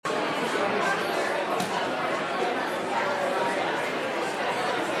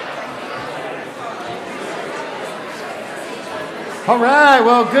All right,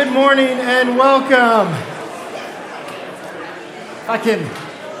 well, good morning and welcome. If I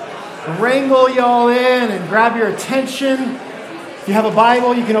can wrangle y'all in and grab your attention. If you have a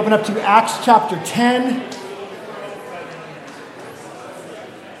Bible, you can open up to Acts chapter 10.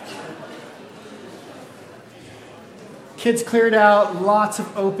 Kids cleared out, lots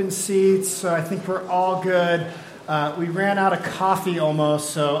of open seats, so I think we're all good. We ran out of coffee almost,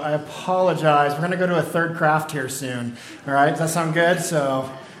 so I apologize. We're going to go to a third craft here soon. All right, does that sound good? So,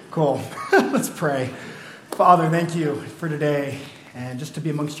 cool. Let's pray. Father, thank you for today and just to be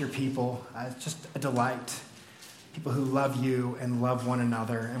amongst your people. It's just a delight. People who love you and love one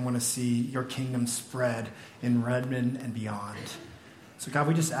another and want to see your kingdom spread in Redmond and beyond. So, God,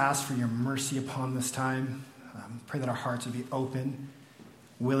 we just ask for your mercy upon this time. Pray that our hearts would be open,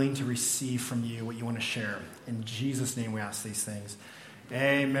 willing to receive from you what you want to share. In Jesus' name we ask these things.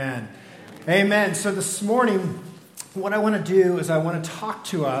 Amen. Amen. So this morning, what I want to do is I want to talk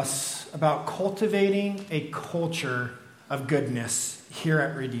to us about cultivating a culture of goodness here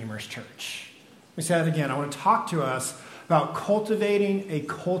at Redeemer's Church. Let me say that again. I want to talk to us about cultivating a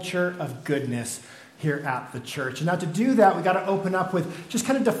culture of goodness here at the church. And now to do that, we got to open up with just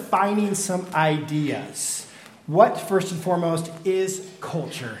kind of defining some ideas. What, first and foremost, is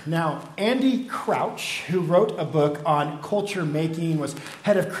culture? Now, Andy Crouch, who wrote a book on culture making, was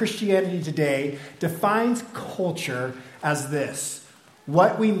head of Christianity Today, defines culture as this: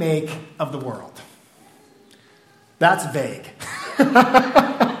 what we make of the world. That's vague.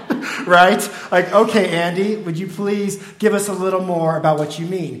 Right? Like, okay, Andy, would you please give us a little more about what you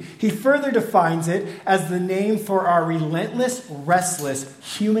mean? He further defines it as the name for our relentless, restless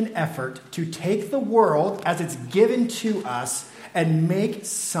human effort to take the world as it's given to us and make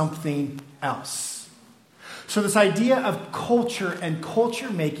something else. So this idea of culture and culture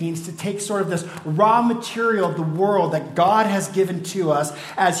making is to take sort of this raw material of the world that God has given to us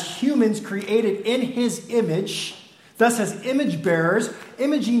as humans created in his image, thus as image bearers,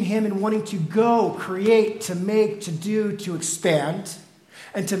 imaging him and wanting to go, create, to make, to do, to expand,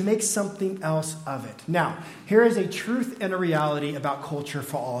 and to make something else of it. Now, here is a truth and a reality about culture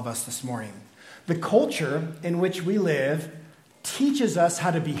for all of us this morning. The culture in which we live teaches us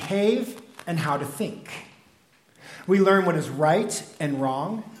how to behave and how to think. We learn what is right and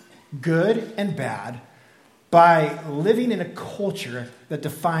wrong, good and bad, by living in a culture that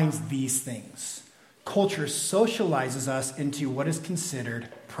defines these things. Culture socializes us into what is considered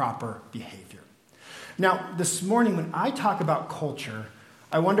proper behavior. Now, this morning, when I talk about culture,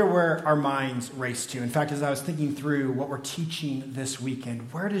 I wonder where our minds race to. In fact, as I was thinking through what we're teaching this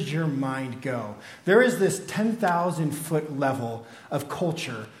weekend, where does your mind go? There is this 10,000-foot level of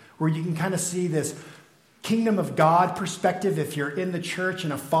culture where you can kind of see this kingdom of God perspective if you're in the church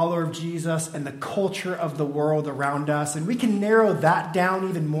and a follower of Jesus, and the culture of the world around us. And we can narrow that down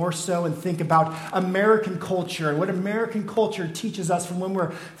even more so and think about American culture and what American culture teaches us from when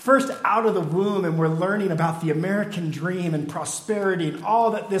we're first out of the womb and we're learning about the American dream and prosperity and all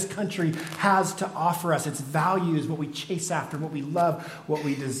that this country has to offer us, its values, what we chase after, what we love, what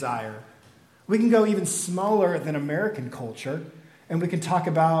we desire. We can go even smaller than American culture, and we can talk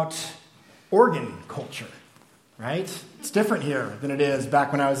about Oregon culture, right? It's different here than it is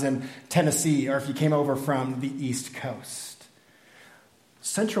back when I was in Tennessee or if you came over from the East Coast.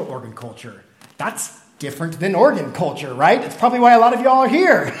 Central Oregon culture, that's different than Oregon culture, right? It's probably why a lot of y'all are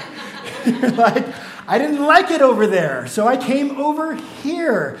here. You're like, I didn't like it over there, so I came over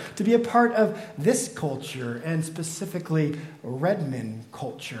here to be a part of this culture, and specifically Redmond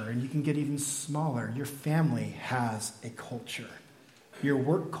culture. And you can get even smaller. Your family has a culture. Your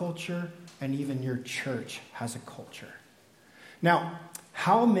work culture, and even your church has a culture. Now,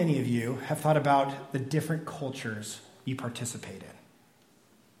 how many of you have thought about the different cultures you participate in?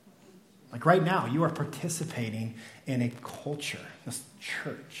 Like right now, you are participating in a culture, this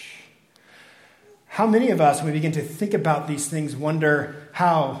church. How many of us, when we begin to think about these things, wonder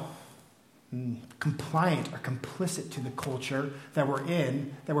how compliant or complicit to the culture that we're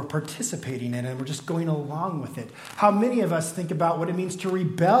in, that we're participating in, and we're just going along with it? How many of us think about what it means to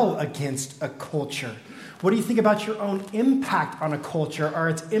rebel against a culture? What do you think about your own impact on a culture or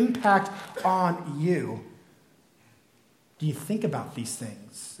its impact on you? Do you think about these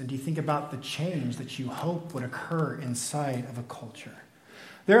things? And do you think about the change that you hope would occur inside of a culture?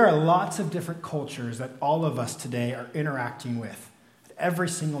 There are lots of different cultures that all of us today are interacting with. every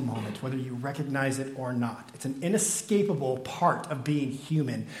single moment, whether you recognize it or not. It's an inescapable part of being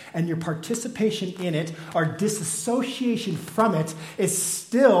human, and your participation in it, or disassociation from it, is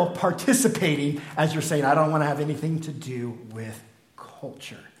still participating as you're saying, I don't want to have anything to do with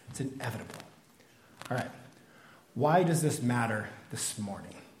culture. It's inevitable. All right. Why does this matter this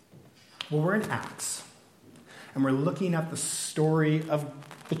morning? Well, we're in Acts, and we're looking at the story of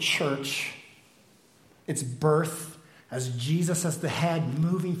the church, its birth, as Jesus as the head,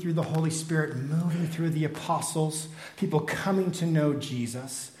 moving through the Holy Spirit, moving through the apostles, people coming to know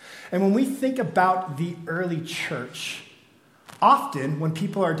Jesus. And when we think about the early church, often when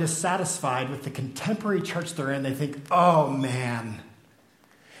people are dissatisfied with the contemporary church they're in, they think, oh man,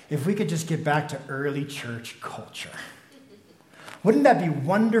 if we could just get back to early church culture. Wouldn't that be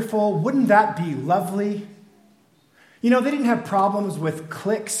wonderful? Wouldn't that be lovely? You know, they didn't have problems with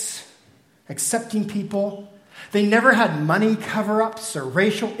cliques, accepting people. They never had money cover-ups or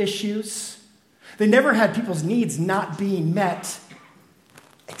racial issues. They never had people's needs not being met,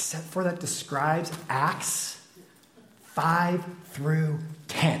 except for that describes Acts 5 through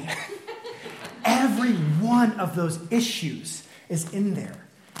 10. Every one of those issues is in there.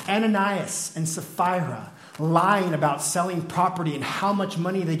 Ananias and Sapphira lying about selling property and how much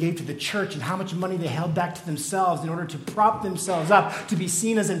money they gave to the church and how much money they held back to themselves in order to prop themselves up to be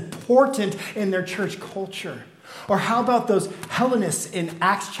seen as important in their church culture. Or how about those Hellenists in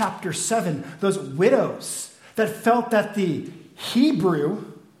Acts chapter 7, those widows that felt that the Hebrew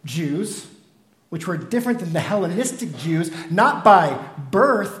Jews, which were different than the Hellenistic Jews, not by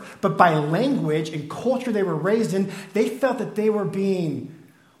birth, but by language and culture they were raised in, they felt that they were being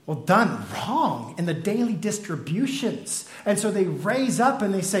done wrong in the daily distributions. And so they raise up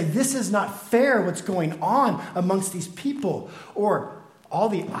and they say, this is not fair what's going on amongst these people. Or all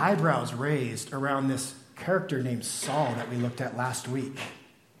the eyebrows raised around this character named Saul that we looked at last week.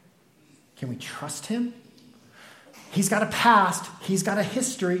 Can we trust him? He's got a past. He's got a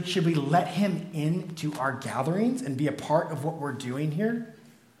history. Should we let him into our gatherings and be a part of what we're doing here?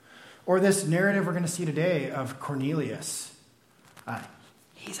 Or this narrative we're going to see today of Cornelius.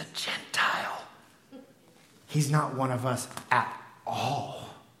 He's a Gentile. He's not one of us at all.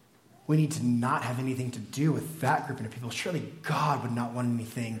 We need to not have anything to do with that group of people. Surely God would not want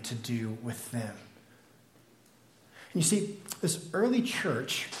anything to do with them. And you see, this early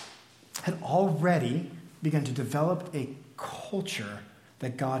church had already begun to develop a culture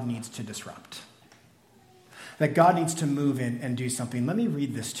that God needs to disrupt. That God needs to move in and do something. Let me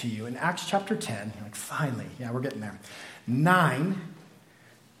read this to you. In Acts chapter 10, you're like, finally, yeah, we're getting there. 9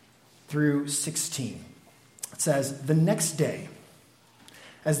 through 16. It says, the next day,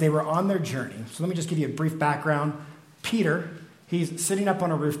 as they were on their journey, so let me just give you a brief background. Peter, he's sitting up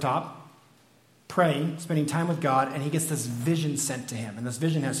on a rooftop, praying, spending time with God, and he gets this vision sent to him. And this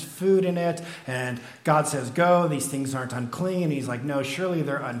vision has food in it, and God says, go, these things aren't unclean. And he's like, no, surely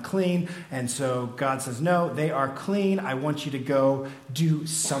they're unclean. And so God says, no, they are clean. I want you to go do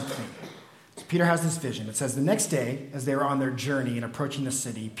something. So Peter has this vision. It says, the next day, as they were on their journey and approaching the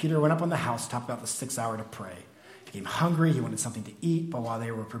city, Peter went up on the housetop about the 6th hour to pray. He became hungry. He wanted something to eat. But while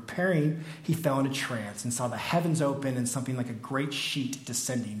they were preparing, he fell into trance and saw the heavens open and something like a great sheet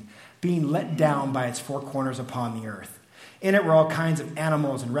descending, being let down by its 4 corners upon the earth. In it were all kinds of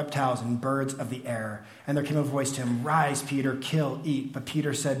animals and reptiles and birds of the air. And there came a voice to him, rise, Peter, kill, eat. But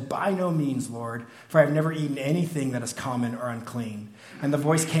Peter said, by no means, Lord, for I have never eaten anything that is common or unclean. And the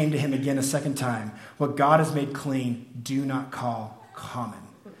voice came to him again a second time, what God has made clean, do not call common.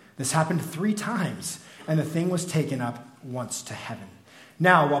 This happened 3 times, and the thing was taken up once to heaven.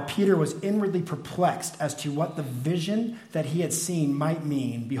 Now, while Peter was inwardly perplexed as to what the vision that he had seen might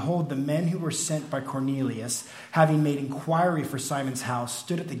mean, behold, the men who were sent by Cornelius, having made inquiry for Simon's house,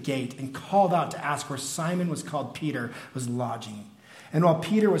 stood at the gate and called out to ask where Simon was called Peter was lodging. And while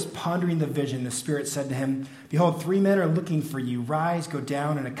Peter was pondering the vision, the Spirit said to him, behold, 3 men are looking for you. Rise, go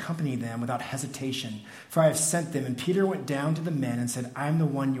down and accompany them without hesitation, for I have sent them. And Peter went down to the men and said, I am the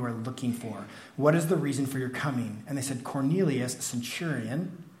one you are looking for. What is the reason for your coming? And they said, Cornelius, a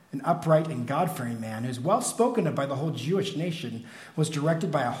centurion, an upright and God-fearing man, who is well spoken of by the whole Jewish nation, was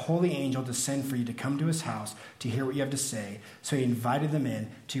directed by a holy angel to send for you to come to his house to hear what you have to say. So he invited them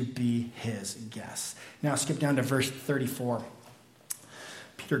in to be his guests. Now skip down to verse 34.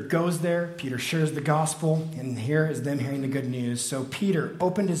 Peter goes there, Peter shares the gospel, and here is them hearing the good news. So Peter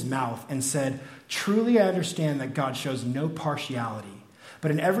opened his mouth and said, truly I understand that God shows no partiality,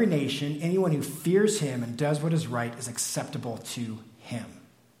 but in every nation, anyone who fears him and does what is right is acceptable to him.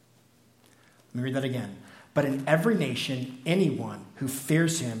 Let me read that again. But in every nation, anyone who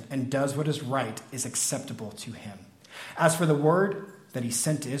fears him and does what is right is acceptable to him. As for the word that he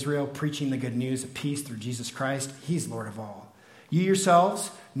sent to Israel, preaching the good news of peace through Jesus Christ. He's Lord of all. You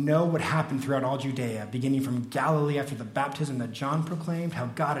yourselves know what happened throughout all Judea, beginning from Galilee after the baptism that John proclaimed, how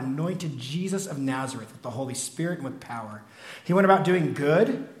God anointed Jesus of Nazareth with the Holy Spirit and with power. He went about doing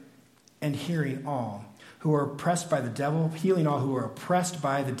good and healing all who were oppressed by the devil, healing all who were oppressed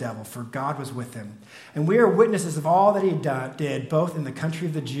by the devil, for God was with him. And we are witnesses of all that he did, both in the country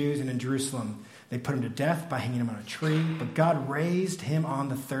of the Jews and in Jerusalem. They put him to death by hanging him on a tree, but God raised him on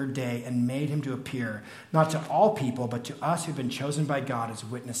the third day and made him to appear, not to all people, but to us who've been chosen by God as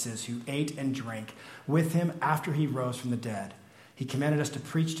witnesses, who ate and drank with him after he rose from the dead. He commanded us to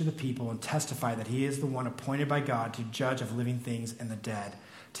preach to the people and testify that he is the one appointed by God to judge of living things and the dead.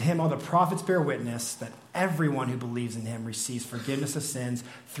 To him all the prophets bear witness that everyone who believes in him receives forgiveness of sins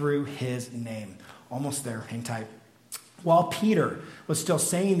through his name. Almost there, hang tight. While Peter was still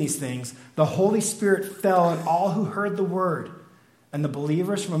saying these things, the Holy Spirit fell on all who heard the word. And the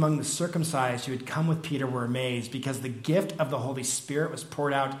believers from among the circumcised who had come with Peter were amazed, because the gift of the Holy Spirit was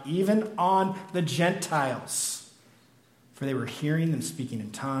poured out even on the Gentiles. For they were hearing them speaking in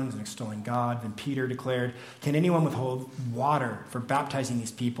tongues and extolling God. Then Peter declared, "Can anyone withhold water for baptizing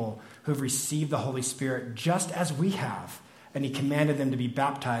these people who have received the Holy Spirit just as we have?" And he commanded them to be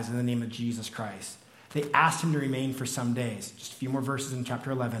baptized in the name of Jesus Christ. They asked him to remain for some days. Just a few more verses in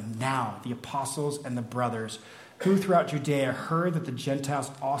chapter 11. Now the apostles and the brothers who throughout Judea heard that the Gentiles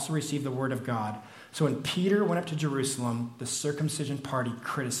also received the word of God. So when Peter went up to Jerusalem, the circumcision party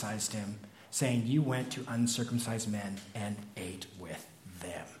criticized him, saying, "You went to uncircumcised men and ate with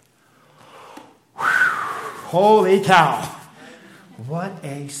them." Whew. Holy cow. What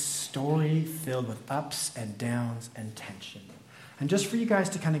a story filled with ups and downs and tension. And just for you guys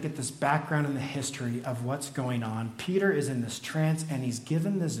to kind of get this background and the history of what's going on, Peter is in this trance and he's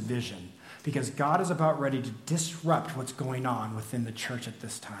given this vision because God is about ready to disrupt what's going on within the church at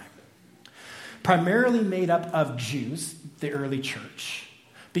this time. Primarily made up of Jews, the early church.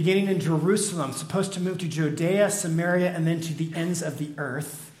 Beginning in Jerusalem, supposed to move to Judea, Samaria, and then to the ends of the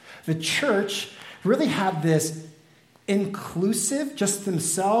earth. The church really had this inclusive, just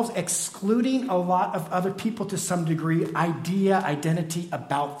themselves, excluding a lot of other people to some degree, identity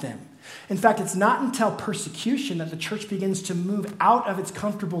about them. In fact, it's not until persecution that the church begins to move out of its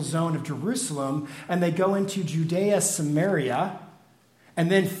comfortable zone of Jerusalem, and they go into Judea, Samaria, and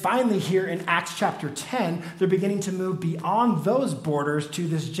then finally here in Acts chapter 10, they're beginning to move beyond those borders to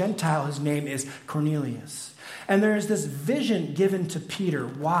this Gentile whose name is Cornelius. And there is this vision given to Peter.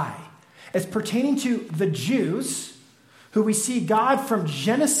 Why? It's pertaining to the Jews, who we see God from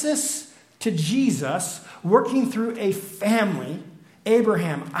Genesis to Jesus working through a family,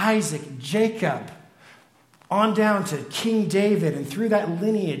 Abraham, Isaac, Jacob, on down to King David, and through that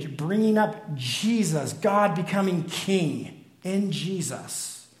lineage, bringing up Jesus, God becoming king in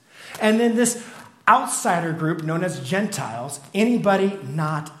Jesus. And then this outsider group known as Gentiles, anybody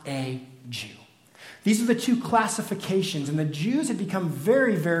not a Jew. These are the two classifications, and the Jews had become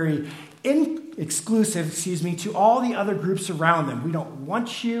very, very exclusive, to all the other groups around them. We don't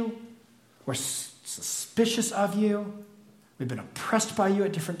want you. We're suspicious of you. We've been oppressed by you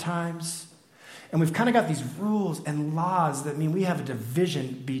at different times. And we've kind of got these rules and laws that mean we have a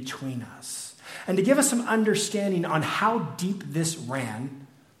division between us. And to give us some understanding on how deep this ran,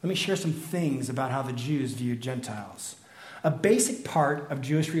 let me share some things about how the Jews viewed Gentiles. A basic part of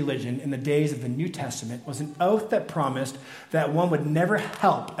Jewish religion in the days of the New Testament was an oath that promised that one would never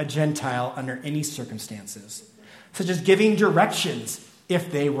help a Gentile under any circumstances, such as giving directions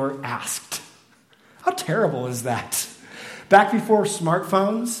if they were asked. How terrible is that? Back before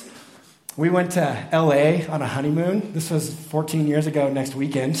smartphones, we went to LA on a honeymoon. This was 14 years ago next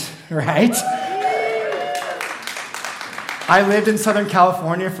weekend, right? I lived in Southern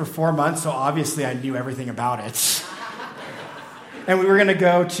California for 4 months, so obviously I knew everything about it. And we were going to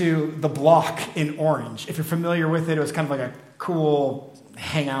go to the Block in Orange. If you're familiar with it, it was kind of like a cool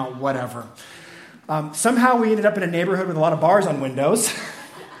hangout, whatever. Somehow we ended up in a neighborhood with a lot of bars on windows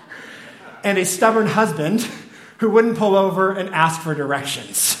and a stubborn husband who wouldn't pull over and ask for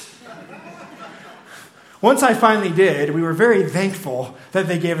directions. Once I finally did, we were very thankful that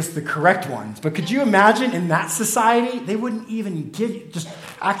they gave us the correct ones. But could you imagine in that society, they wouldn't even give you, just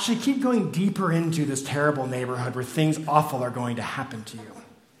actually keep going deeper into this terrible neighborhood where things awful are going to happen to you.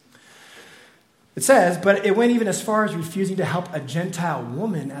 It says, but it went even as far as refusing to help a Gentile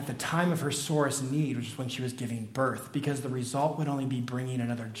woman at the time of her sorest need, which is when she was giving birth, because the result would only be bringing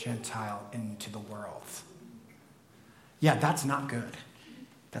another Gentile into the world. Yeah, that's not good.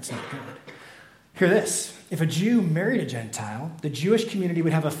 That's not good. Hear this. If a Jew married a Gentile, the Jewish community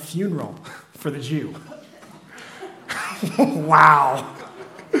would have a funeral for the Jew. Wow.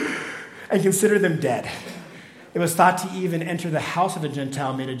 And consider them dead. It was thought to even enter the house of a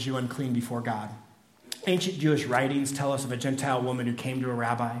Gentile made a Jew unclean before God. Ancient Jewish writings tell us of a Gentile woman who came to a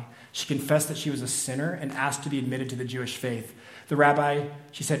rabbi. She confessed that she was a sinner and asked to be admitted to the Jewish faith. The rabbi,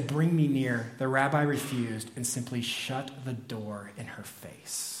 she said, "Bring me near." The rabbi refused and simply shut the door in her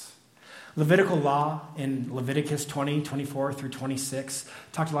face. Levitical law in Leviticus 20, 24 through 26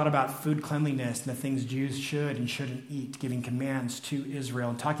 talked a lot about food cleanliness and the things Jews should and shouldn't eat, giving commands to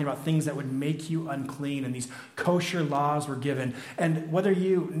Israel and talking about things that would make you unclean. And these kosher laws were given. And whether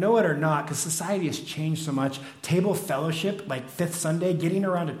you know it or not, because society has changed so much, table fellowship, like Fifth Sunday, getting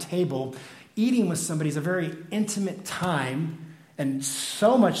around a table, eating with somebody is a very intimate time, and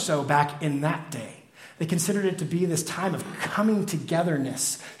so much so back in that day. They considered it to be this time of coming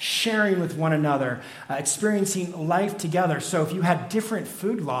togetherness, sharing with one another, experiencing life together. So if you had different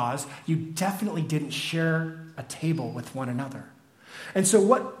food laws, you definitely didn't share a table with one another. And so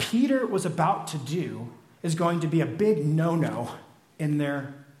what Peter was about to do is going to be a big no-no in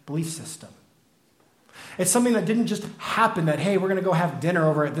their belief system. It's something that didn't just happen that, hey, we're going to go have dinner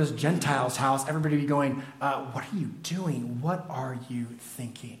over at this Gentile's house. Everybody would be going, what are you doing? What are you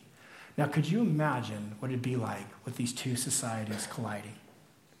thinking? Now, could you imagine what it'd be like with these two societies colliding?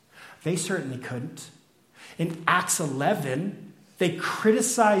 They certainly couldn't. In Acts 11, they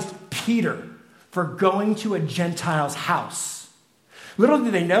criticized Peter for going to a Gentile's house. Little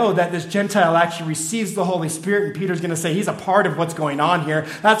did they know that this Gentile actually receives the Holy Spirit, and Peter's going to say he's a part of what's going on here.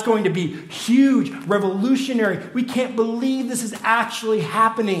 That's going to be huge, revolutionary. We can't believe this is actually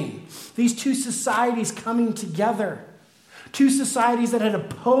happening. These two societies coming together. Two societies that had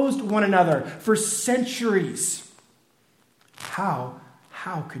opposed one another for centuries. How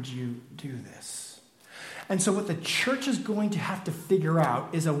could you do this? And so what the church is going to have to figure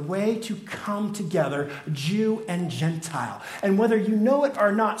out is a way to come together, Jew and Gentile. And whether you know it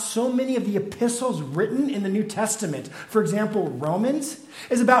or not, so many of the epistles written in the New Testament, for example, Romans,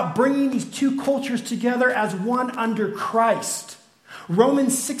 is about bringing these two cultures together as one under Christ.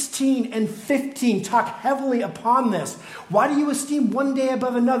 Romans 16 and 15 talk heavily upon this. Why do you esteem one day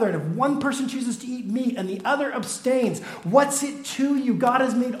above another? And if one person chooses to eat meat and the other abstains, what's it to you? God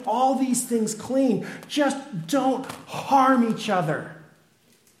has made all these things clean. Just don't harm each other.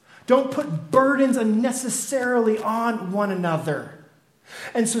 Don't put burdens unnecessarily on one another.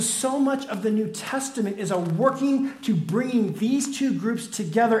 And so much of the New Testament is a working to bringing these two groups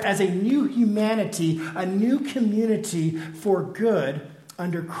together as a new humanity, a new community for good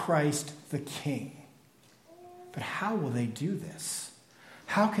under Christ the King. But how will they do this?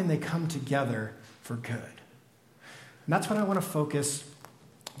 How can they come together for good? And that's what I want to focus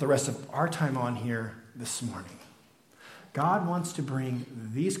the rest of our time on here this morning. God wants to bring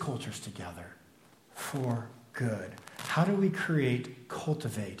these cultures together for good. How do we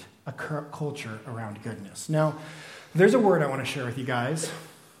cultivate a culture around goodness? Now, there's a word I want to share with you guys.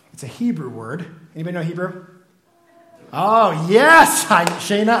 It's a Hebrew word. Anybody know Hebrew? Oh, yes!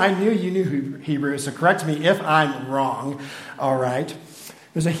 Shayna, I knew you knew Hebrew, so correct me if I'm wrong. All right.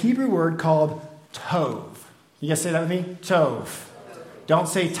 There's a Hebrew word called tov. You guys say that with me? Tov. Don't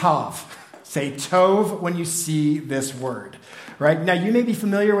say tav. Say tov when you see this word. Right? Now, you may be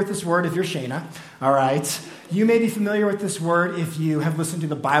familiar with this word if you're Shayna. All right. You may be familiar with this word if you have listened to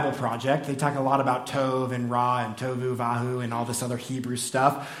the Bible Project. They talk a lot about tov and ra and tovu, vahu, and all this other Hebrew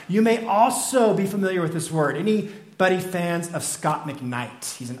stuff. You may also be familiar with this word. Anybody fans of Scott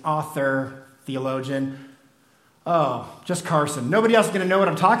McKnight? He's an author, theologian. Oh, just Carson. Nobody else is going to know what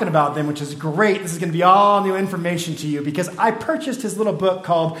I'm talking about then, which is great. This is going to be all new information to you because I purchased his little book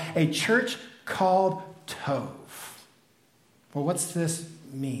called A Church Called Tov. Well, what's this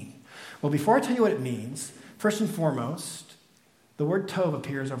mean? Well, before I tell you what it means, first and foremost, the word tov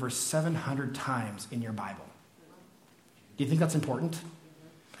appears over 700 times in your Bible. Do you think that's important?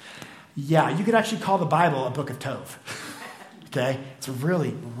 Yeah, you could actually call the Bible a book of tov. Okay? It's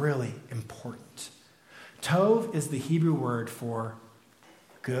really, really important. Tov is the Hebrew word for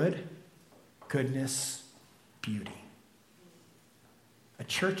good, goodness, beauty. A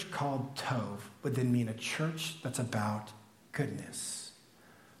church called tov would then mean a church that's about goodness.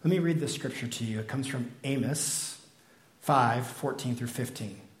 Let me read this scripture to you. It comes from Amos 5, 14 through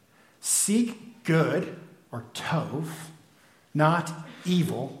 15. Seek good, or tov, not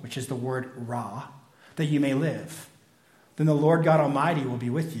evil, which is the word ra, that you may live. Then the Lord God Almighty will be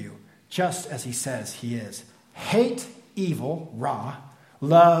with you, just as he says he is. Hate evil, ra,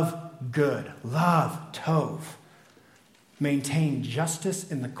 love good, love tov. Maintain justice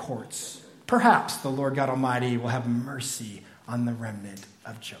in the courts. Perhaps the Lord God Almighty will have mercy on the remnant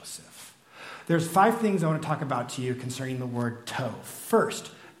of Joseph. There's 5 things I want to talk about to you concerning the word tov.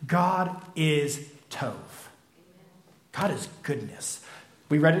 First, God is tov. God is goodness.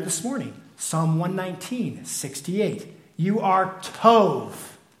 We read it this morning. Psalm 119, 68. You are tov,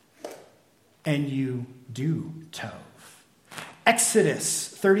 and you do tov. Exodus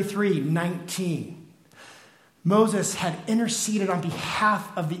 33, 19. Moses had interceded on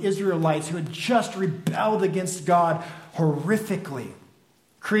behalf of the Israelites who had just rebelled against God horrifically,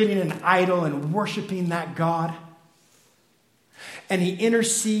 creating an idol and worshiping that God. And he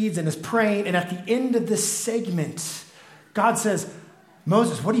intercedes and is praying, and at the end of this segment, God says,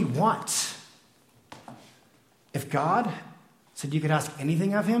 Moses, what do you want? If God said you could ask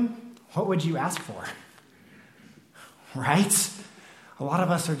anything of him, what would you ask for? Right? A lot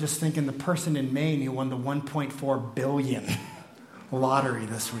of us are just thinking the person in Maine who won the $1.4 billion lottery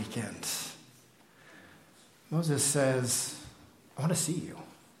this weekend. Moses says, I want to see you.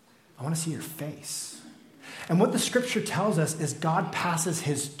 I want to see your face. And what the scripture tells us is God passes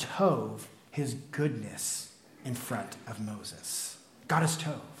his tov, his goodness, in front of Moses. God is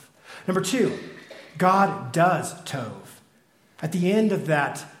tov. Number 2, God does tov. At the end of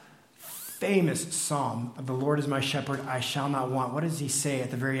that famous psalm of the Lord is my shepherd, I shall not want. What does he say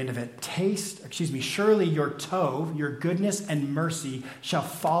at the very end of it? Surely your tov, your goodness and mercy shall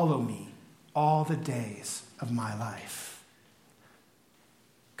follow me all the days of my life.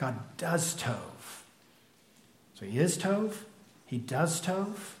 God does tov. So he is tov. He does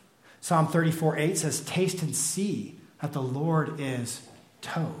tov. Psalm 34:8 says, taste and see that the Lord is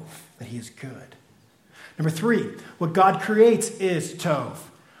tov, that he is good. Number 3, what God creates is tov.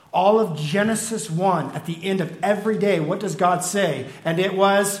 All of Genesis 1, at the end of every day, what does God say? And it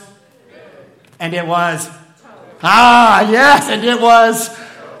was? And it was? Yes, and it was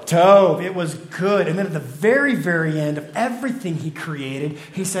tov. It was good. And then at the very, very end of everything he created,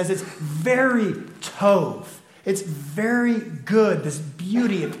 he says it's very tov. It's very good, this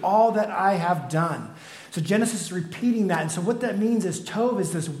beauty of all that I have done. So Genesis is repeating that. And so what that means is tov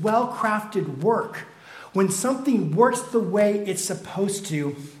is this well-crafted work. When something works the way it's supposed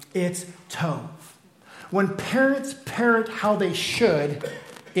to, it's tov. When parents parent how they should,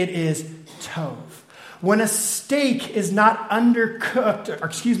 it is tov. When a steak is not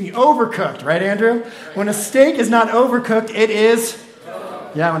overcooked, right, Andrew? When a steak is not overcooked, it is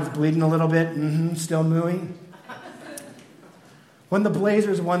tov. Yeah, when it's bleeding a little bit, still mooing. When the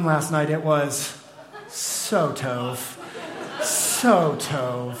Blazers won last night, it was so tov. So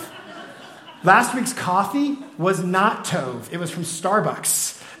tov. Last week's coffee was not tov. It was from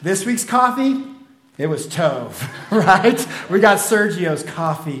Starbucks. This week's coffee, it was tov, right? We got Sergio's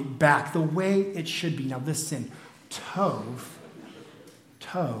coffee back the way it should be. Now listen, tov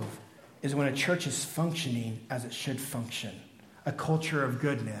is when a church is functioning as it should function. A culture of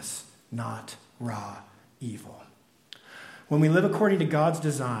goodness, not raw evil. When we live according to God's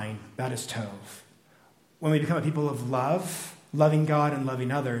design, that is tov. When we become a people of love, loving God and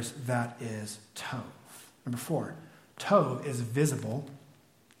loving others, that is tov. Number 4, tov is visible.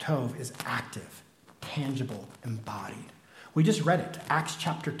 Tov is active, tangible, embodied. We just read it, Acts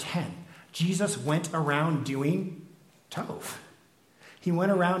chapter 10. Jesus went around doing tov. He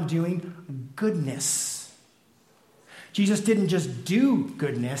went around doing goodness. Jesus didn't just do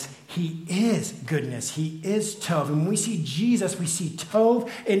goodness, he is goodness. He is tov. And when we see Jesus, we see tov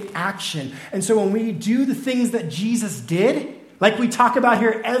in action. And so when we do the things that Jesus did, like we talk about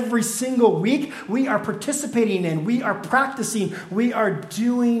here every single week, we are participating in, we are practicing, we are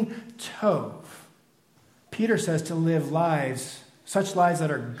doing tov. Peter says to live lives, such lives that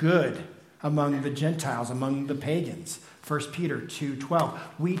are good among the Gentiles, among the pagans. 1 Peter 2:12.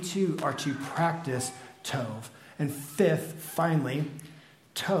 We too are to practice tov. And 5th, finally,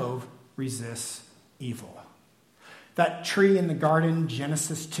 tov resists evil. That tree in the garden,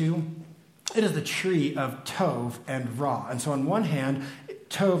 Genesis 2, it is the tree of tov and ra. And so on one hand,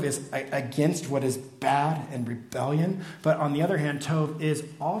 tov is against what is bad and rebellion. But on the other hand, tov is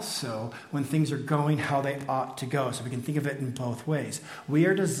also when things are going how they ought to go. So we can think of it in both ways. We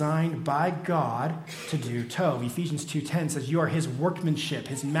are designed by God to do tov. Ephesians 2:10 says, you are his workmanship,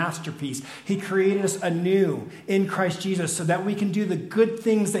 his masterpiece. He created us anew in Christ Jesus so that we can do the good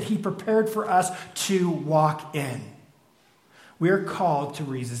things that he prepared for us to walk in. We are called to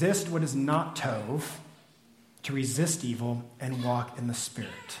resist what is not tov, to resist evil, and walk in the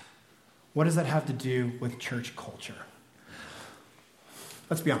Spirit. What does that have to do with church culture?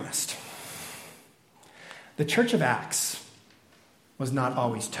 Let's be honest. The church of Acts was not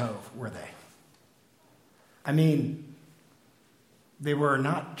always tov, were they? I mean, they were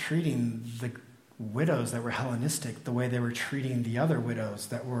not treating the widows that were Hellenistic the way they were treating the other widows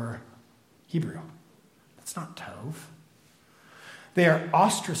that were Hebrew. That's not tov. They are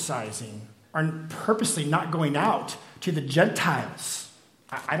ostracizing, are purposely not going out to the Gentiles.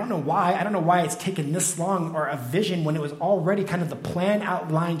 I don't know why. I don't know why it's taken this long or a vision when it was already kind of the plan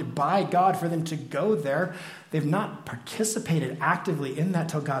outlined by God for them to go there. They've not participated actively in that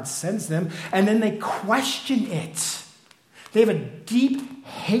till God sends them. And then they question it. They have a deep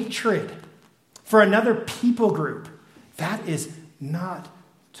hatred for another people group. That is not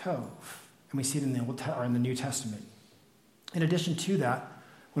tov. And we see it in the New Testament. In addition to that,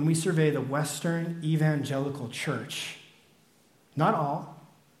 when we survey the Western evangelical church, not all,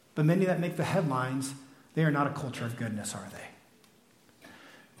 but many that make the headlines, they are not a culture of goodness, are they?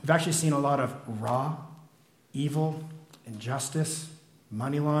 We've actually seen a lot of raw, evil, injustice,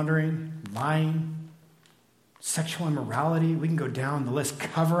 money laundering, lying, sexual immorality. We can go down the list.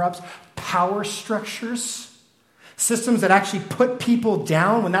 Cover-ups, power structures, systems that actually put people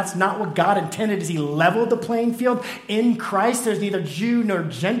down when that's not what God intended, as he leveled the playing field. In Christ, there's neither Jew nor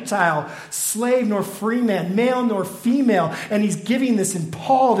Gentile, slave nor free man, male nor female. And he's giving this in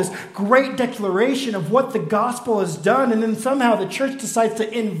Paul, this great declaration of what the gospel has done. And then somehow the church decides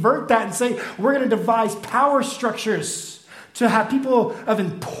to invert that and say, we're going to devise power structures to have people of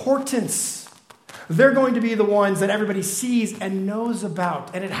importance. They're going to be the ones that everybody sees and knows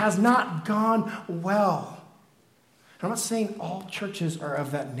about. And it has not gone well. I'm not saying all churches are of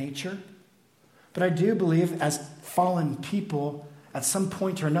that nature, but I do believe as fallen people, at some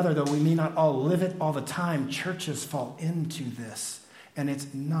point or another, though we may not all live it all the time, churches fall into this, and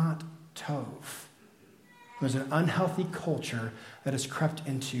it's not tov. There's an unhealthy culture that has crept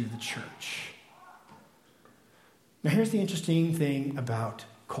into the church. Now, here's the interesting thing about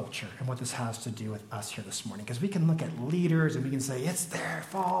culture and what this has to do with us here this morning, because we can look at leaders and we can say, it's their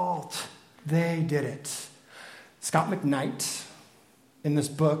fault. They did it. Scott McKnight, in this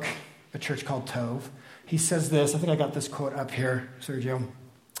book, A Church Called Tov, he says this. I think I got this quote up here, Sergio.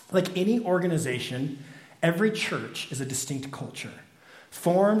 Like any organization, every church is a distinct culture,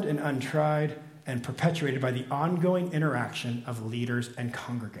 formed and untried and perpetuated by the ongoing interaction of leaders and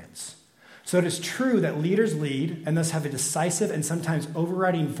congregants. So it is true that leaders lead and thus have a decisive and sometimes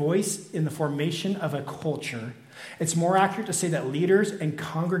overriding voice in the formation of a culture. It's more accurate to say that leaders and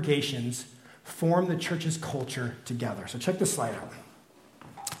congregations form the church's culture together. So check this slide out.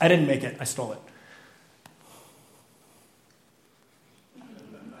 I didn't make it. I stole it.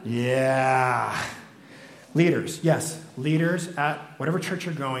 Yeah. Leaders. Yes. Leaders at whatever church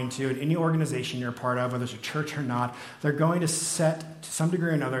you're going to, in any organization you're a part of, whether it's a church or not, they're going to set, to some degree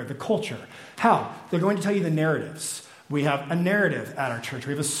or another, the culture. How? They're going to tell you the narratives. We have a narrative at our church.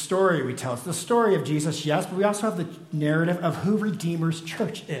 We have a story we tell. It's the story of Jesus, yes, but we also have the narrative of who Redeemer's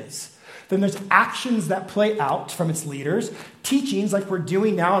church is. Then there's actions that play out from its leaders, teachings like we're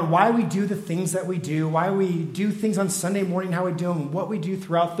doing now, and why we do the things that we do, why we do things on Sunday morning, how we do them, and what we do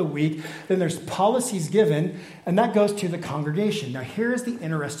throughout the week. Then there's policies given, and that goes to the congregation. Now, here's the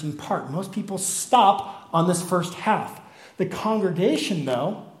interesting part. Most people stop on this first half. The congregation,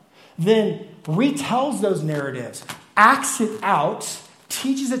 though, then retells those narratives, acts it out,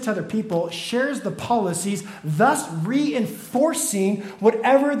 teaches it to other people, shares the policies, thus reinforcing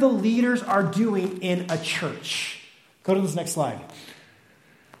whatever the leaders are doing in a church. Go to this next slide.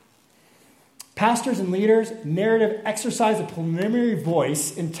 Pastors and leaders, narrative exercise a preliminary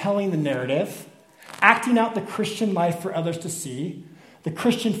voice in telling the narrative, acting out the Christian life for others to see. The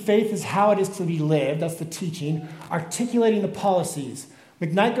Christian faith is how it is to be lived. That's the teaching. Articulating the policies.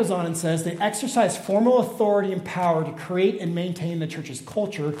 McKnight goes on and says, they exercise formal authority and power to create and maintain the church's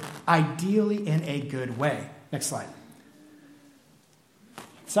culture, ideally in a good way. Next slide.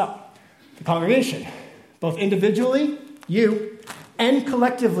 So, the congregation, both individually, you, and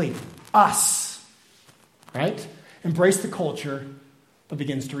collectively, us, right? Embrace the culture, but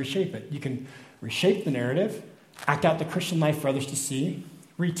begins to reshape it. You can reshape the narrative, act out the Christian life for others to see,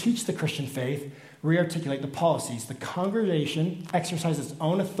 reteach the Christian faith, rearticulate the policies. The congregation exercises its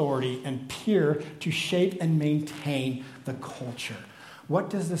own authority and peer to shape and maintain the culture. What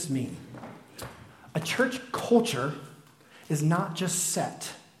does this mean? A church culture is not just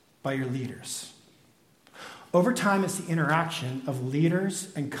set by your leaders. Over time, it's the interaction of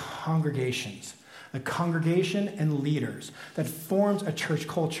leaders and congregations, the congregation and leaders, that forms a church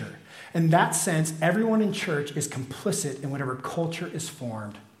culture. In that sense, everyone in church is complicit in whatever culture is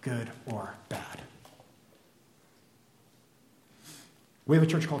formed, good or bad. We have a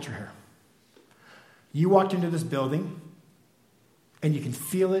church culture here. You walked into this building, and you can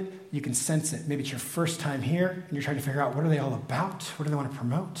feel it, you can sense it. Maybe it's your first time here, and you're trying to figure out, what are they all about? What do they want to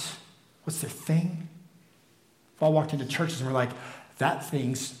promote? What's their thing? We've all walked into churches, and we're like,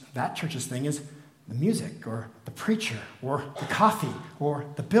 that church's thing is the music or the preacher or the coffee or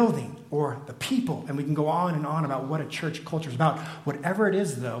the building or the people. And we can go on and on about what a church culture is about. Whatever it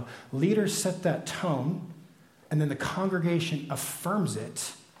is, though, leaders set that tone, and then the congregation affirms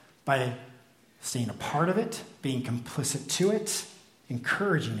it by staying a part of it, being complicit to it,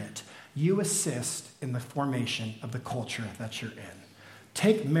 encouraging it. You assist in the formation of the culture that you're in.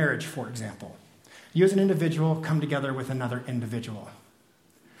 Take marriage, for example. You as an individual come together with another individual.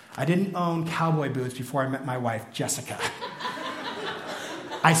 I didn't own cowboy boots before I met my wife, Jessica.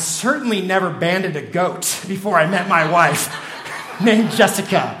 I certainly never banded a goat before I met my wife, named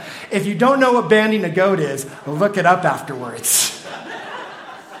Jessica. If you don't know what banding a goat is, look it up afterwards.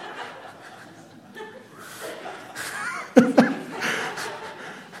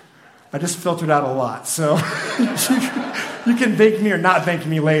 I just filtered out a lot, so you can thank me or not thank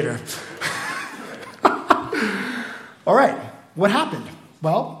me later. All right, what happened?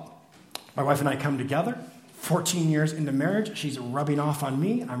 Well, my wife and I come together, 14 years into marriage. She's rubbing off on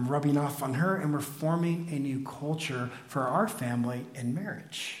me, I'm rubbing off on her, and we're forming a new culture for our family in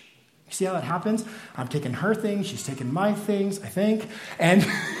marriage. You see how that happens? I'm taking her things, she's taking my things, I think, and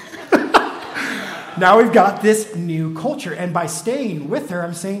now we've got this new culture. And by staying with her,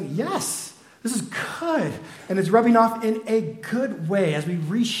 I'm saying, yes, this is good. And it's rubbing off in a good way as we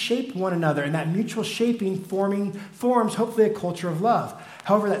reshape one another. And that mutual shaping forms hopefully a culture of love.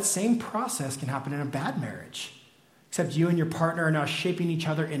 However, that same process can happen in a bad marriage. Except you and your partner are now shaping each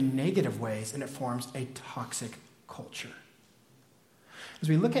other in negative ways, and it forms a toxic culture. As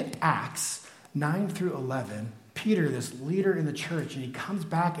we look at Acts 9 through 11, Peter, this leader in the church, and he comes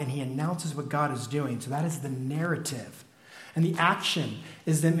back and he announces what God is doing. So that is the narrative. And the action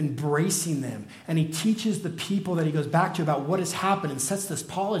is them embracing them. And he teaches the people that he goes back to about what has happened and sets this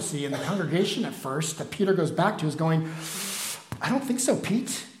policy. And the congregation at first that Peter goes back to is going, I don't think so,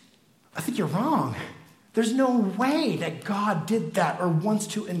 Pete. I think you're wrong. There's no way that God did that or wants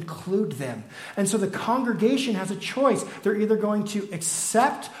to include them. And so the congregation has a choice. They're either going to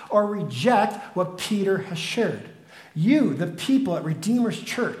accept or reject what Peter has shared. You, the people at Redeemer's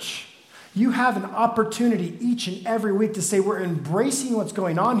Church, you have an opportunity each and every week to say we're embracing what's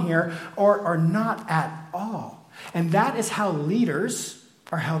going on here or not at all. And that is how leaders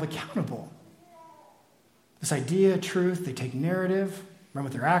are held accountable. This idea, truth, they take narrative, run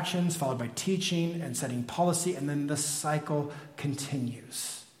with their actions, followed by teaching and setting policy, and then the cycle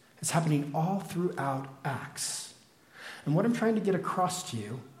continues. It's happening all throughout Acts. And what I'm trying to get across to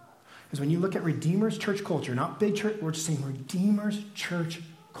you is when you look at Redeemer's church culture, not big church, we're just saying Redeemer's church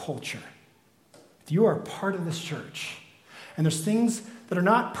culture. If you are a part of this church, and there's things that are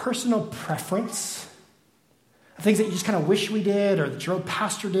not personal preference, things that you just kind of wish we did or that your old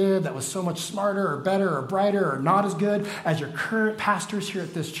pastor did that was so much smarter or better or brighter or not as good as your current pastors here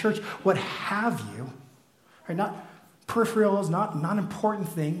at this church, what have you, right? Not peripherals, not important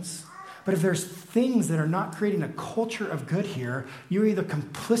things, but if there's things that are not creating a culture of good here, you're either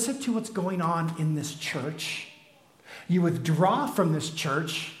complicit to what's going on in this church, you withdraw from this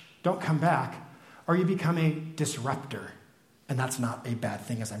church, don't come back, or you become a disruptor. And that's not a bad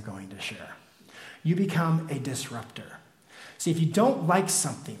thing, as I'm going to share. You become a disruptor. See, if you don't like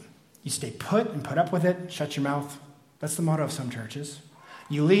something, you stay put and put up with it, shut your mouth. That's the motto of some churches.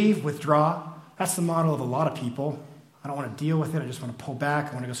 You leave, withdraw. That's the motto of a lot of people. I don't want to deal with it. I just want to pull back.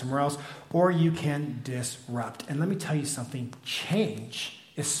 I want to go somewhere else. Or you can disrupt. And let me tell you something. Change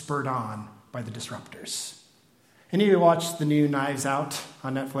is spurred on by the disruptors. Any of you watch the new Knives Out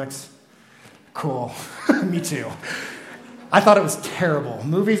on Netflix? Cool. Me too. I thought it was terrible.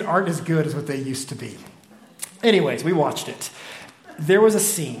 Movies aren't as good as what they used to be. Anyways, we watched it. There was a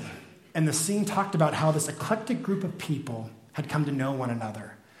scene, and the scene talked about how this eclectic group of people had come to know one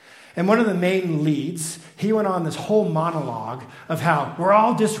another. And one of the main leads, he went on this whole monologue of how we're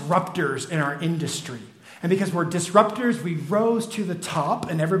all disruptors in our industry. And because we're disruptors, we rose to the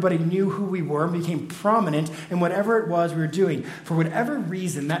top, and everybody knew who we were and became prominent in whatever it was we were doing. For whatever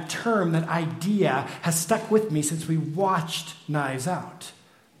reason, that term, that idea, has stuck with me since we watched Knives Out.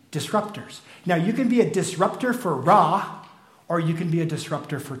 Disruptors. Now, you can be a disruptor for Ra, or you can be a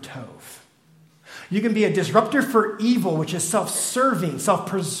disruptor for Tov. You can be a disruptor for evil, which is self-serving,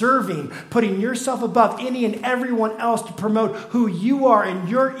 self-preserving, putting yourself above any and everyone else to promote who you are and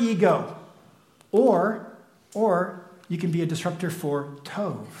your ego. Or you can be a disruptor for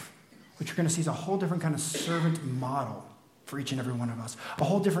Tov, which you're going to see is a whole different kind of servant model for each and every one of us. A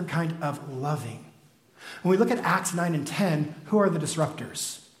whole different kind of loving. When we look at Acts 9 and 10, who are the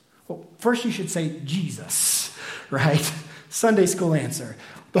disruptors? Well, first you should say Jesus, right? Sunday school answer.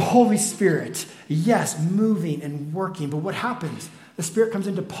 The Holy Spirit, yes, moving and working. But what happens? the Spirit comes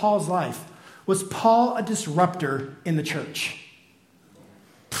into Paul's life. Was Paul a disruptor in the church?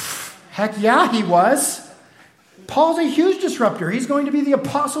 Heck yeah, he was. Paul's a huge disruptor. He's going to be the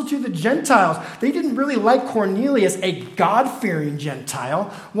apostle to the Gentiles. They didn't really like Cornelius, a God-fearing Gentile,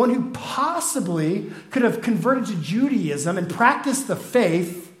 one who possibly could have converted to Judaism and practiced the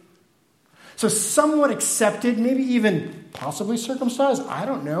faith. So somewhat accepted, maybe even possibly circumcised, I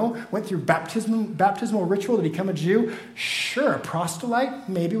don't know, went through baptismal ritual to become a Jew. Sure, a proselyte,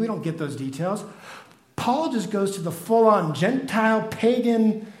 maybe, we don't get those details. Paul just goes to the full-on Gentile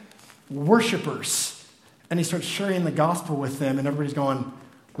pagan worshipers. And he starts sharing the gospel with them, and everybody's going,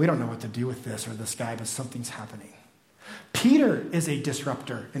 we don't know what to do with this or this guy, but something's happening. Peter is a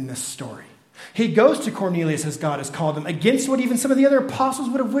disruptor in this story. He goes to Cornelius, as God has called him, against what even some of the other apostles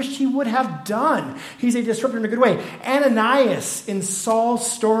would have wished he would have done. He's a disruptor in a good way. Ananias, in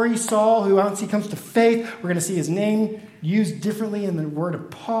Saul's story, Saul, who once he comes to faith, we're going to see his name used differently in the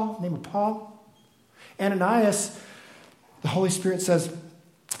name of Paul. Ananias, the Holy Spirit says,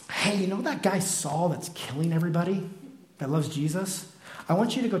 hey, you know that guy Saul that's killing everybody, that loves Jesus? I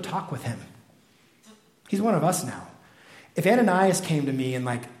want you to go talk with him. He's one of us now. If Ananias came to me in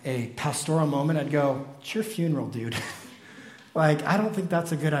like a pastoral moment, I'd go, it's your funeral, dude. I don't think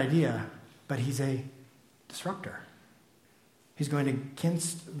that's a good idea. But he's a disruptor. He's going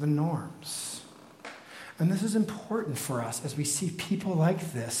against the norms. And this is important for us as we see people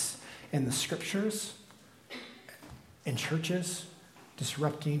like this in the scriptures, in churches,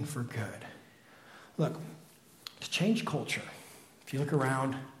 disrupting for good. Look, to change culture, if you look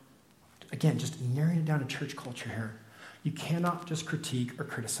around, again, just narrowing it down to church culture here, you cannot just critique or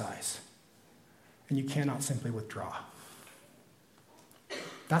criticize. And you cannot simply withdraw.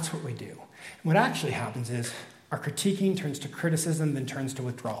 That's what we do. And what actually happens is our critiquing turns to criticism, then turns to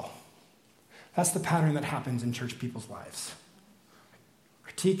withdrawal. That's the pattern that happens in church people's lives.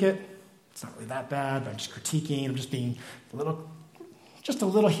 Critique it. It's not really that bad, but I'm just critiquing. I'm just being just a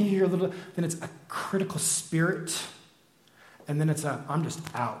little here, a little. Then it's a critical spirit. And then it's I'm just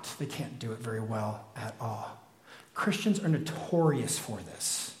out. They can't do it very well at all. Christians are notorious for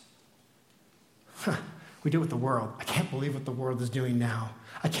this. We do it with the world. I can't believe what the world is doing now.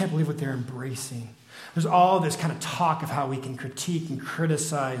 I can't believe what they're embracing. There's all this kind of talk of how we can critique and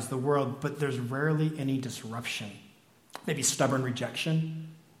criticize the world, but there's rarely any disruption. Maybe stubborn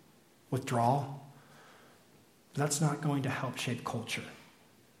rejection, withdrawal. But that's not going to help shape culture.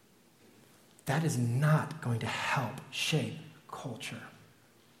 That is not going to help shape culture.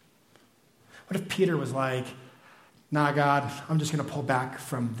 What if Peter was like, nah, God, I'm just going to pull back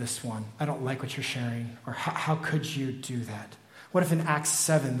from this one. I don't like what you're sharing. Or how could you do that? What if in Acts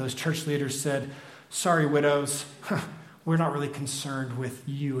 7, those church leaders said, sorry, widows, we're not really concerned with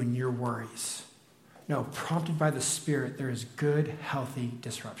you and your worries. No, prompted by the Spirit, there is good, healthy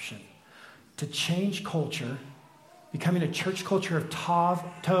disruption. To change culture, becoming a church culture of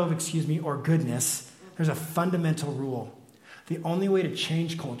tov, or goodness, there's a fundamental rule. The only way to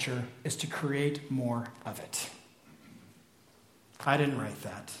change culture is to create more of it. I didn't write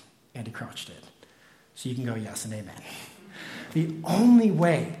that. Andy Crouch did. So you can go yes and amen. The only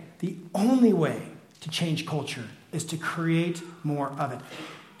way to change culture is to create more of it.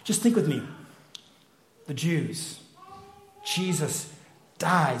 Just think with me. The Jews. Jesus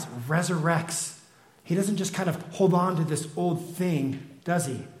dies, resurrects. He doesn't just kind of hold on to this old thing, does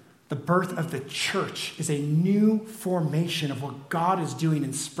he? The birth of the church is a new formation of what God is doing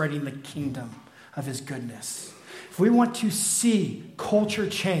in spreading the kingdom of his goodness. If we want to see culture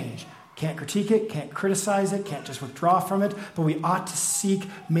change, can't critique it, can't criticize it, can't just withdraw from it, but we ought to seek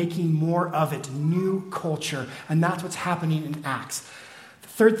making more of it, new culture. And that's what's happening in Acts. The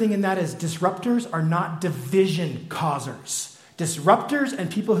third thing in that is disruptors are not division causers. Disruptors and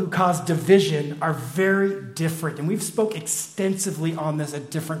people who cause division are very different. And we've spoke extensively on this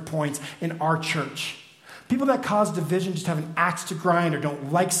at different points in our church. People that cause division just have an axe to grind or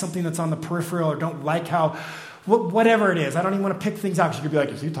don't like something that's on the peripheral or don't like how whatever it is. I don't even want to pick things out because you could be like,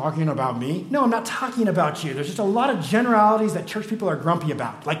 is he talking about me? No, I'm not talking about you. There's just a lot of generalities that church people are grumpy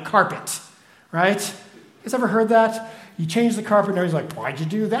about, like carpet, right? You guys ever heard that? You change the carpet and everybody's like, why'd you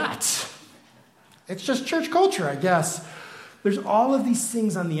do that? It's just church culture, I guess. There's all of these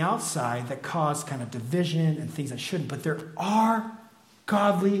things on the outside that cause kind of division and things that shouldn't, but there are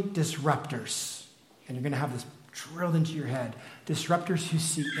godly disruptors. And you're going to have this drilled into your head. Disruptors who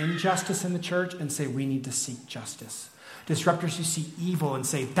see injustice in the church and say, we need to seek justice. Disruptors who see evil and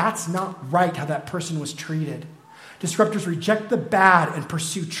say, that's not right how that person was treated. Disruptors reject the bad and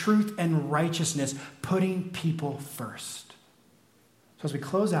pursue truth and righteousness, putting people first. So as we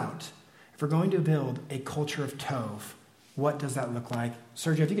close out, if we're going to build a culture of tov, What does that look like?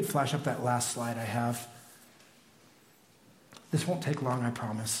 Sergio, if you could flash up that last slide I have. This won't take long, I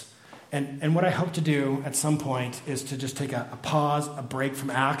promise. And what I hope to do at some point is to just take a pause, a break from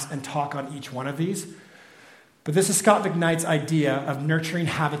Acts, and talk on each one of these. But this is Scott McKnight's idea of nurturing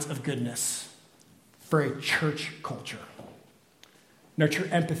habits of goodness for a church culture. Nurture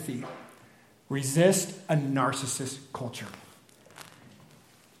empathy. Resist a narcissist culture.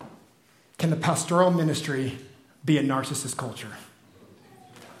 Can the pastoral ministry be a narcissist culture?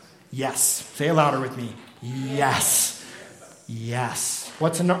 Yes. Say it louder with me. Yes. Yes. We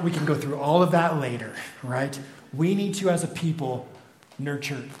can go through all of that later, right? We need to, as a people,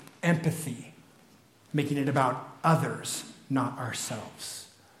 nurture empathy, making it about others, not ourselves.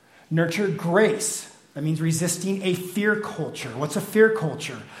 Nurture grace. That means resisting a fear culture. What's a fear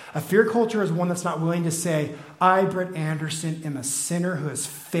culture? A fear culture is one that's not willing to say, I, Brett Anderson, am a sinner who has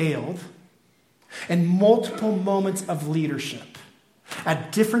failed in multiple moments of leadership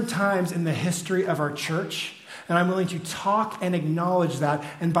at different times in the history of our church. And I'm willing to talk and acknowledge that.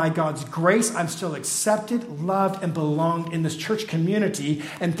 And by God's grace, I'm still accepted, loved, and belonged in this church community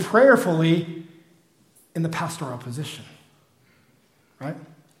and prayerfully in the pastoral position. Right?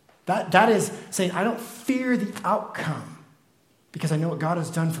 That is saying, I don't fear the outcome because I know what God has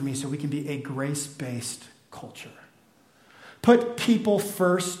done for me, so we can be a grace-based culture. Put people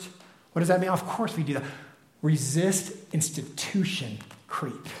first. What does that mean? Of course we do that. Resist institution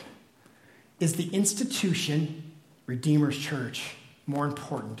creep. Is the institution, Redeemer's Church, more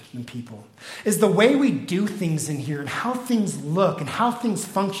important than people? Is the way we do things in here and how things look and how things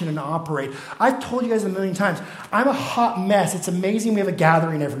function and operate? I've told you guys a million times, I'm a hot mess. It's amazing we have a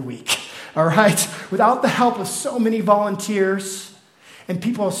gathering every week, all right? Without the help of so many volunteers and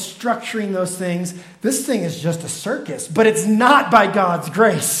people structuring those things, this thing is just a circus, but it's not by God's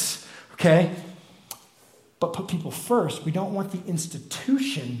grace, okay? But put people first. We don't want the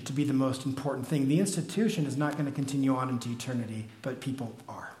institution to be the most important thing. The institution is not going to continue on into eternity, but people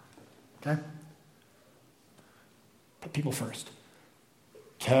are. Okay? Put people first.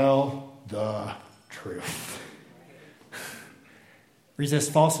 Tell the truth.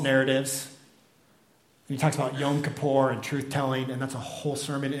 Resist false narratives. He talks about Yom Kippur and truth-telling, and that's a whole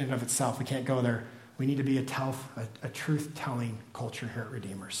sermon in and of itself. We can't go there. We need to be a truth-telling culture here at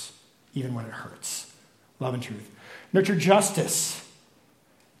Redeemers, even when it hurts. Love and truth. Nurture justice.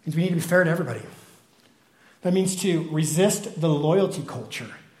 Means we need to be fair to everybody. That means to resist the loyalty culture.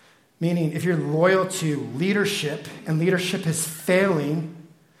 Meaning, if you're loyal to leadership and leadership is failing,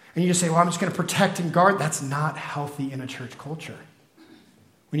 and you just say, well, I'm just going to protect and guard, that's not healthy in a church culture.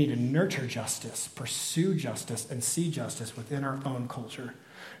 We need to nurture justice, pursue justice, and see justice within our own culture.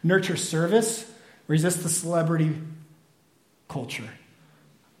 Nurture service. Resist the celebrity culture.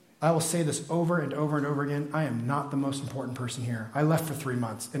 I will say this over and over and over again. I am not the most important person here. I left for 3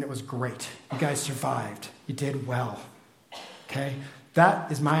 months, and it was great. You guys survived. You did well. Okay?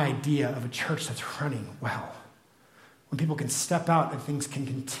 That is my idea of a church that's running well. When people can step out and things can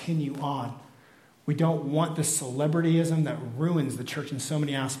continue on. We don't want the celebrityism that ruins the church in so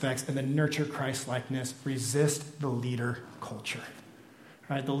many aspects, and then nurture Christ-likeness. Resist the leader culture.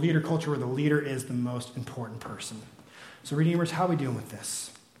 Right? The leader culture where the leader is the most important person. So, Redeemers, how are we doing with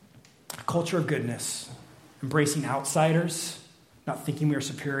this? A culture of goodness, embracing outsiders, not thinking we are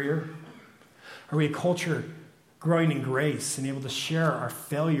superior? Are we a culture growing in grace and able to share our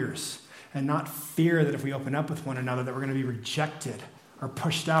failures and not fear that if we open up with one another that we're going to be rejected or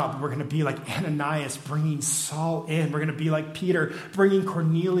pushed out, but we're going to be like Ananias bringing Saul in. We're going to be like Peter bringing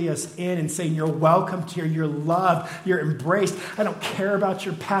Cornelius in and saying, you're welcomed here, you're loved, you're embraced. I don't care about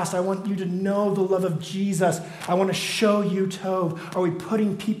your past. I want you to know the love of Jesus. I want to show you Tov. Are we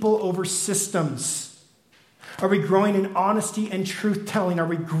putting people over systems? Are we growing in honesty and truth-telling? Are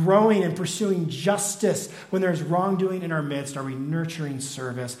we growing and pursuing justice when there's wrongdoing in our midst? Are we nurturing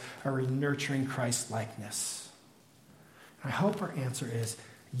service? Are we nurturing Christ-likeness? I hope our answer is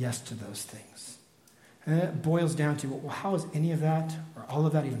yes to those things. And it boils down to, well, how is any of that or all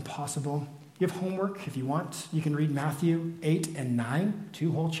of that even possible? You have homework if you want. You can read Matthew 8 and 9,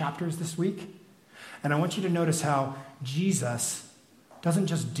 2 whole chapters this week. And I want you to notice how Jesus doesn't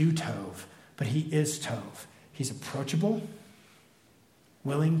just do Tov, but he is Tov. He's approachable,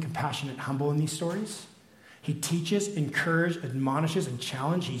 willing, compassionate, humble in these stories. He teaches, encourages, admonishes, and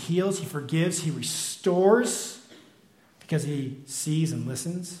challenges. He heals, he forgives, he restores, because he sees and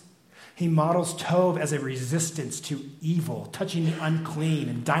listens. He models Tov as a resistance to evil, touching the unclean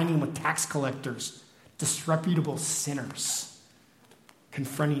and dining with tax collectors, disreputable sinners,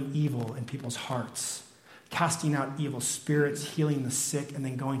 confronting evil in people's hearts, casting out evil spirits, healing the sick, and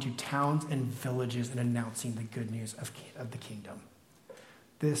then going to towns and villages and announcing the good news of the kingdom.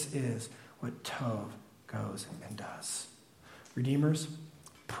 This is what Tov goes and does. Redeemers,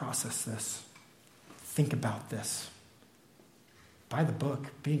 process this. Think about this. Buy the book.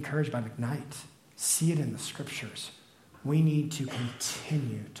 Be encouraged by McKnight. See it in the scriptures. We need to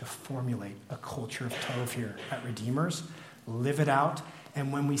continue to formulate a culture of Tov here at Redeemers. Live it out.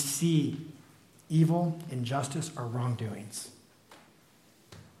 And when we see evil, injustice, or wrongdoings,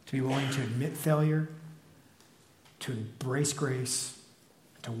 to be willing to admit failure, to embrace grace,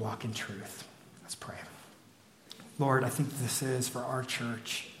 to walk in truth. Let's pray. Lord, I think this is, for our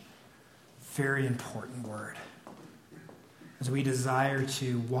church, a very important word. As we desire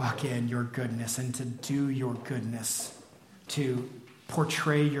to walk in your goodness and to do your goodness, to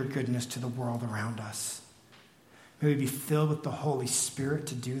portray your goodness to the world around us. May we be filled with the Holy Spirit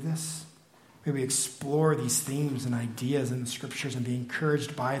to do this. May we explore these themes and ideas in the scriptures and be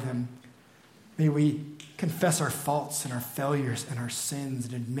encouraged by them. May we confess our faults and our failures and our sins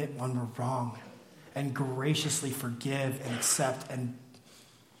and admit when we're wrong and graciously forgive and accept and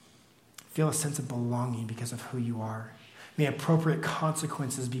feel a sense of belonging because of who you are. May appropriate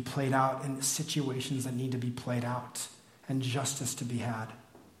consequences be played out in the situations that need to be played out and justice to be had.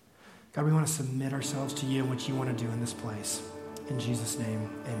 God, we want to submit ourselves to you and what you want to do in this place. In Jesus' name,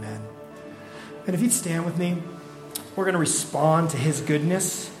 amen. And if you'd stand with me, we're going to respond to his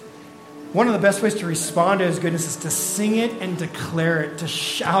goodness. One of the best ways to respond to his goodness is to sing it and declare it, to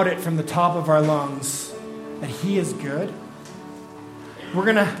shout it from the top of our lungs that he is good. We're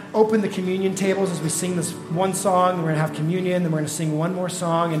going to open the communion tables as we sing this one song. We're going to have communion, then we're going to sing one more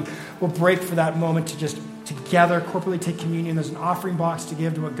song, and we'll break for that moment to just together corporately take communion. There's an offering box to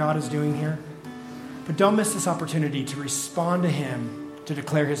give to what God is doing here. But don't miss this opportunity to respond to him, to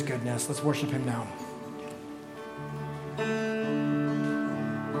declare his goodness. Let's worship him now.